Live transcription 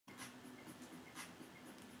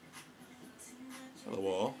Hello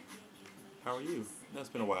all. How are you? No, it's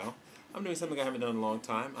been a while. I'm doing something I haven't done in a long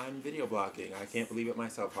time. I'm video blogging. I can't believe it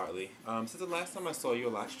myself hardly. Since the last time I saw you,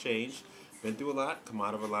 a lot's changed. Been through a lot, come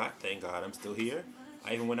out of a lot. Thank God I'm still here.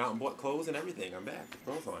 I even went out and bought clothes and everything. I'm back.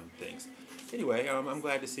 Clothes on things. Anyway, I'm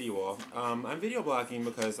glad to see you all. I'm video blogging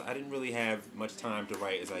because I didn't really have much time to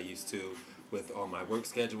write as I used to with all my work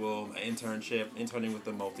schedule, my internship, interning with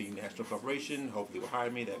a multinational corporation. Hopefully will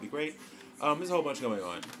hire me. That'd be great. There's a whole bunch going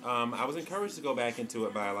on. I was encouraged to go back into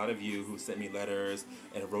it by a lot of you who sent me letters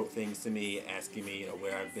and wrote things to me asking me,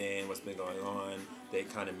 where I've been, what's been going on. They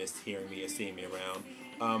kind of missed hearing me or seeing me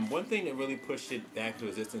around. One thing that really pushed it back to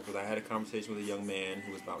existence was I had a conversation with a young man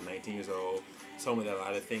who was about 19 years old, told me that a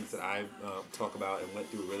lot of things that I talk about and went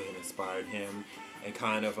through really have inspired him and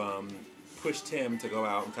kind of pushed him to go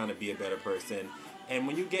out and kind of be a better person. And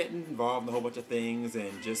when you get involved in a whole bunch of things and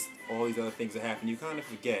just all these other things that happen, you kind of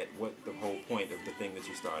forget what the whole point of the thing that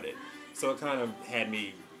you started. So it kind of had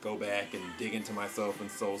me go back and dig into myself and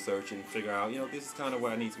soul search and figure out, this is kind of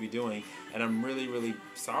what I need to be doing. And I'm really, really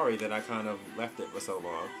sorry that I kind of left it for so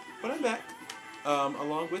long. But I'm back.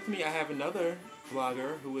 Along with me, I have another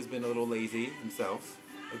blogger who has been a little lazy himself,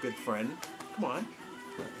 a good friend. Come on.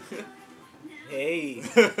 Hey.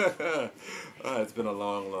 It's been a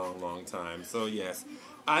long, long, long time. So, yes.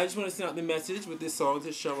 I just want to send out the message with this song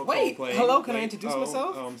that Cheryl Cole Wait, playing. hello, can I introduce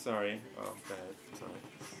myself? Oh, I'm sorry. Oh, bad. Sorry.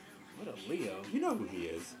 What a Leo. You know who he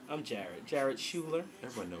is. I'm Jared Shuler.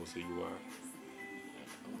 Everyone knows who you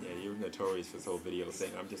are. Yeah, you're notorious for this whole video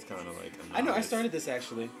thing. I'm just kind of like... I know, I started this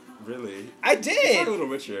actually. Really? I It's did! like Little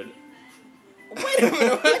Richard. Wait a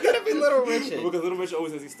minute, why could it be Little Richard? Because Little Richard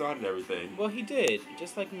always says he started everything. Well, he did,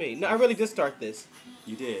 just like me. No, I really did start this.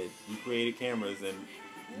 You did. You created cameras and...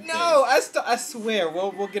 No, I swear.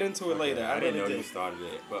 We'll get into it later. I didn't really know did. you started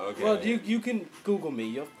it, but okay. Well, you can Google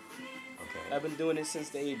me. Okay. I've been doing it since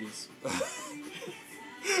the 80s.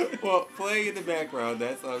 Well, playing in the background,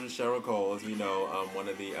 that's Cheryl Cole, as we know, one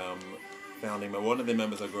of the one of the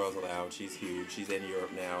members of Girls Aloud. She's huge. She's in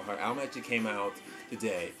Europe now. Her album actually came out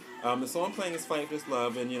today. The song playing is Fight for This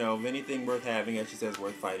Love, and, of anything worth having, as she says,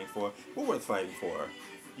 worth fighting for. We're worth fighting for.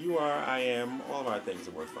 You are, I am, all of our things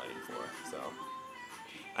are worth fighting for, so...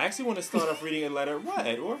 I actually want to start off reading a letter. What? What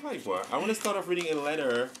are we fighting for? I want to start off reading a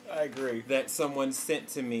letter. I agree. That someone sent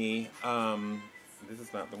to me. This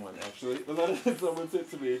is not the one, actually. The letter that someone sent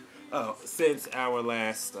to me. Since I've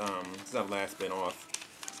last been off.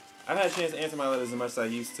 I've had a chance to answer my letters as much as I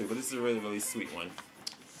used to, but this is a really, really sweet one.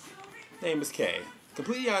 Name is Kay.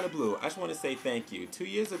 Completely out of the blue, I just want to say thank you. 2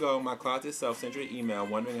 years ago, my closet self sent you an email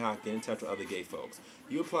wondering how I could get in touch with other gay folks.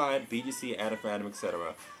 You applied, BGC, Adam for Adam,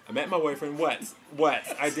 etc. I met my boyfriend. What?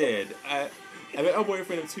 I did. I met my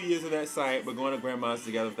boyfriend in 2 years of that site. We're going to grandma's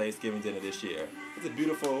together for Thanksgiving dinner this year. It's a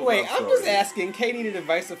beautiful Wait, love I'm story. just asking. Kay needed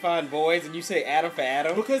advice to find boys, and you say Adam for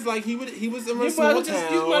Adam? Because he was in a You small might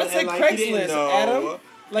town. You might have said and, he didn't Craigslist, know. Adam.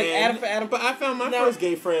 Adam for Adam. But I found my first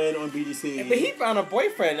gay friend on BGC. But he found a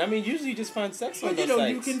boyfriend. I mean, usually you just find sex on those sites.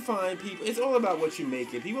 You can find people. It's all about what you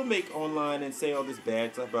make it. People make online and say all this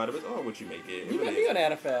bad stuff about it, but it's all what you make it. You met me on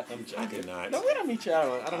Adam for Adam. I did not. No, we don't meet you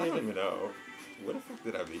out. I don't even know. Where the fuck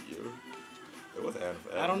did I meet you? It was Adam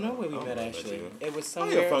for Adam. I don't know where we met, actually. It was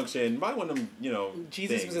somewhere. Probably a function. By one of them,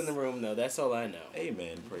 Jesus things. was in the room, though. That's all I know.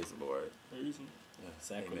 Amen. Praise the Lord. Praise him.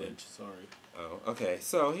 Sacrilege. Sorry. Oh, okay.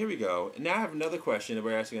 So here we go. Now I have another question that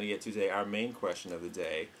we're actually going to get to today. Our main question of the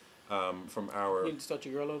day, from our. You need to start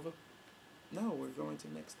your girl over. No, we're going to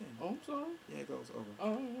the next thing. Oh, I'm sorry. Yeah, it goes over.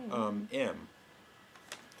 Oh. M.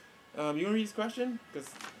 You want to read this question? Cause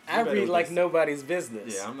I read like nobody's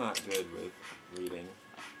business. Yeah, I'm not good with reading.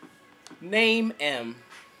 Name M.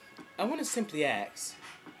 I want to simply ask,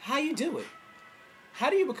 how you do it? How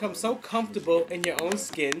do you become so comfortable in your own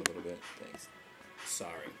skin? A little bit. Thanks.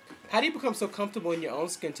 Sorry. How do you become so comfortable in your own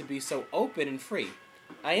skin to be so open and free?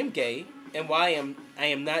 I am gay, and while I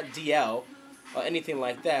am not DL or anything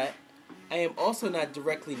like that, I am also not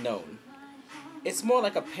directly known. It's more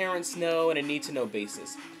like a parents know and a need to know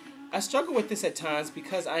basis. I struggle with this at times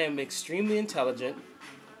because I am extremely intelligent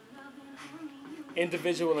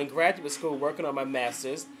individual in graduate school working on my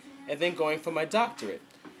master's and then going for my doctorate.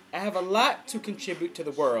 I have a lot to contribute to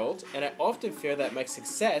the world, and I often fear that my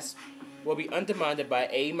success will be undermined by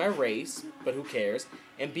A, my race, but who cares,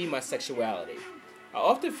 and B, my sexuality. I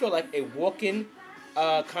often feel like a walking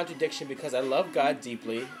contradiction because I love God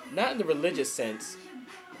deeply, not in the religious sense,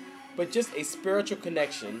 but just a spiritual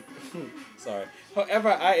connection. Sorry. However,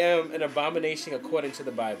 I am an abomination according to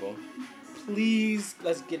the Bible. Please,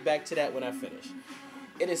 let's get back to that when I finish.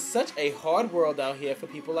 It is such a hard world out here for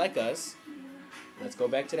people like us. Let's go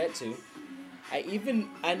back to that too. I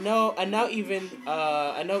know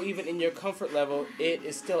even in your comfort level, it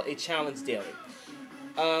is still a challenge daily.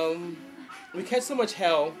 Um, we catch so much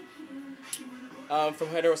hell from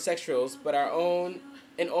heterosexuals, but our own,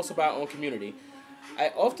 and also by our own community.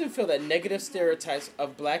 I often feel that negative stereotypes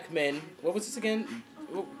of black men. What was this again?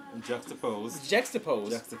 Juxtaposed.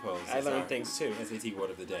 Juxtaposed. I learned things too. SAT word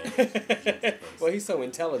of the day. Well, he's so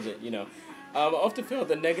intelligent, you know. I often feel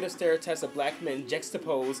the negative stereotypes of black men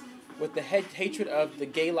juxtaposed with the hatred of the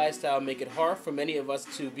gay lifestyle make it hard for many of us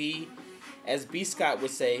to be, as B. Scott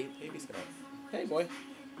would say, Hey, B. Scott. Hey, boy.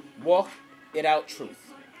 Walk it out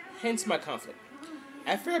truth. Hence my conflict.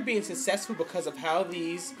 I fear being successful because of how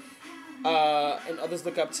these and others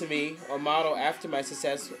look up to me or model after my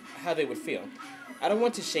success, how they would feel. I don't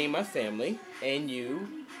want to shame my family, and you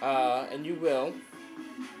will.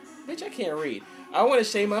 Bitch, I can't read. I want to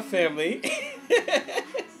shame my family.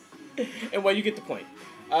 And well, you get the point.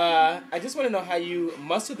 I just want to know how you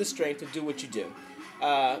muster the strength to do what you do.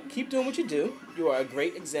 Keep doing what you do. You are a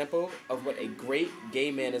great example of what a great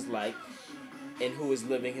gay man is like and who is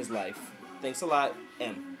living his life. Thanks a lot,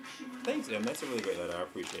 M. Thanks, M. That's a really great letter. I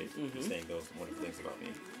appreciate you saying those wonderful things about me.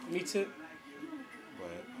 Me too.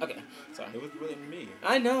 But okay, sorry. It was really me.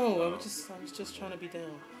 I know. I was just trying to be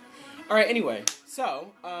down. All right. Anyway,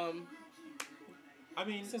 so I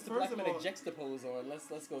mean, since the black men are juxtaposed, or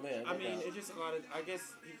let's go there. I mean, it's just a lot of. I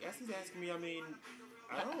guess he's asking me. I mean,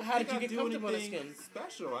 I don't how think did you I get do comfortable in the anything skin?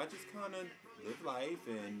 special. I just kind of live life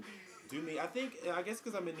and do me. I guess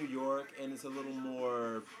because I'm in New York and it's a little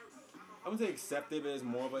more. I wouldn't say accepted, but there's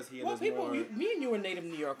more of us here. Well, there's more. Me and you are native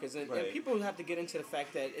New Yorkers, and Right. people have to get into the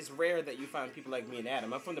fact that it's rare that you find people like me and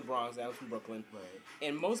Adam. I'm from the Bronx, Adam's from Brooklyn. Right.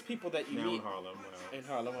 And most people that you Now meet... in Harlem. Wow. In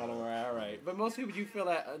Harlem, all right. But most people you feel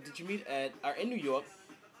that that you meet are in New York,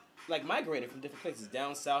 like migrated from different places,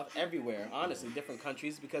 down south, everywhere, honestly, different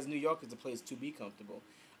countries, because New York is the place to be comfortable.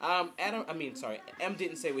 M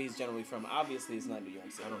didn't say where he's generally from. Obviously, it's not New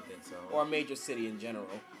York City. I don't think so. Or a major city in general.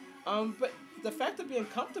 But the fact of being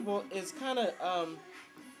comfortable is kind of,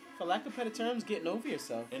 for lack of better terms, getting over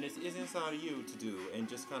yourself. And it's inside of you to do and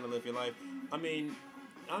just kind of live your life. I mean,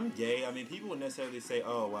 I'm gay. I mean, people would necessarily say,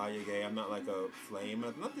 "Oh, wow, you're gay." I'm not like a flame.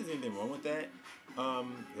 Not that there's anything wrong with that. I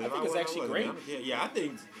think it's actually great. I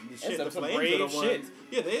think the some flames brave are the ones. shit.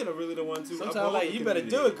 Yeah, they are really the ones who. Sometimes like you better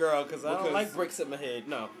do it, girl, because I don't like bricks in my head.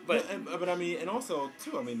 No, but I mean, and also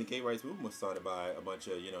too, I mean, the gay rights movement was started by a bunch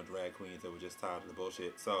of drag queens that were just tired of the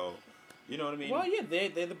bullshit. So. You know what I mean? Well, yeah,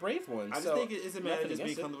 they're the brave ones. I just think it's a matter of just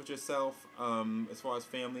being comfortable with yourself. As far as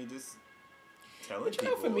family, just telling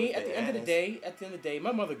people. But for me, at the end of the day,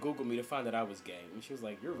 my mother Googled me to find that I was gay, and she was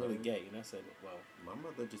like, "You're really gay," and I said, "Well." My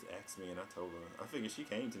mother just asked me, and I told her. I figured she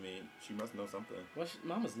came to me. She must know something. Well,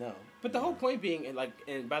 mamas know. But the whole point being,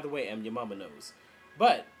 and by the way, your mama knows.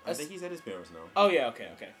 But I think he said his parents know. Oh yeah, okay.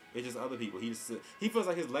 It's just other people. He feels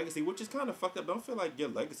like his legacy, which is kind of fucked up. Don't feel like your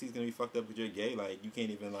legacy is gonna be fucked up because you're gay. Like you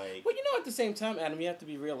can't even like. Well, at the same time, Adam, you have to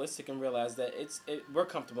be realistic and realize that we're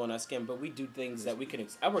comfortable in our skin, but we do things that we can.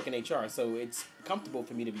 I work in HR, so it's comfortable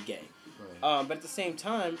for me to be gay. Right. But at the same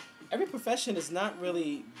time, every profession is not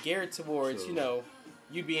really geared towards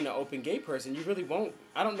you being an open gay person. You really won't.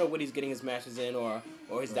 I don't know what he's getting his master's in or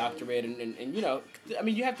his doctorate, and I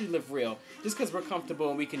mean, you have to live real. Just because we're comfortable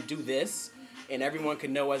and we can do this, and everyone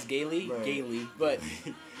can know us gaily, but.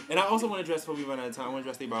 And I also want to address, before we run out of time, I want to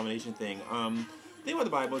address the abomination thing. The thing about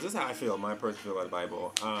the Bible is, this is how I feel, my personal feel about the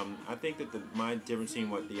Bible. I think that my difference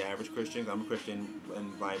between what the average Christians, I'm a Christian,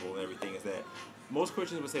 and the Bible and everything is that most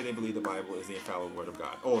Christians would say they believe the Bible is the infallible word of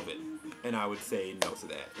God, all of it. And I would say no to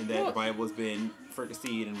that. And that the Bible has been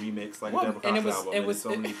fricasseed and remixed like a Deborah Cox album. And so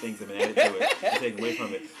many things have been added to it and taken away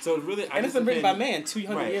from it. So it really, it's been written by man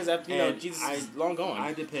 200 years after Jesus is long gone.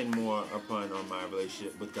 I depend more on my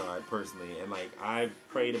relationship with God personally. And like I've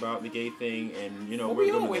prayed about the gay thing, and we all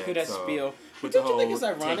went through that spiel. But don't you think it's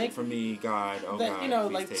ironic? Take it from me, God. Oh that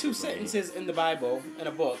God, like two sentences in the Bible in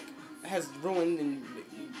a book has ruined and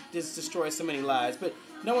just destroyed so many lives. But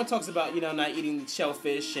no one talks about not eating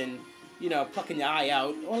shellfish and plucking your eye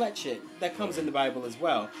out, all that shit that comes in the Bible as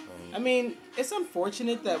well. I mean, it's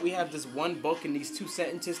unfortunate that we have this one book and these two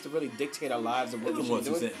sentences to really dictate our lives of what we should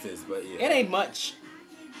do. Two sentences, but yeah. It ain't much.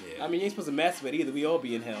 Yeah. I mean, you ain't supposed to mess with it either. We all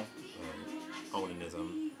be in hell.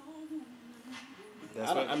 Onanism.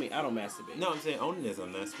 I don't masturbate. No, I'm saying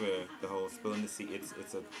onanism. That's where the whole spilling the seed. It's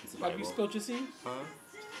a Bible. Have you spilled your seed?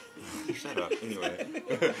 Huh? Shut up.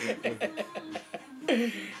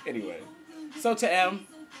 Anyway. So to M,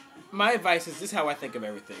 my advice is this: how I think of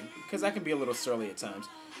everything, because I can be a little surly at times.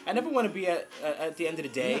 I never want to be at the end of the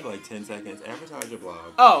day. You have like 10 seconds. Advertise your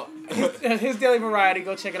blog. Oh, his Daily Variety.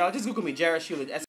 Go check it out. Just Google me, Jared Shuler.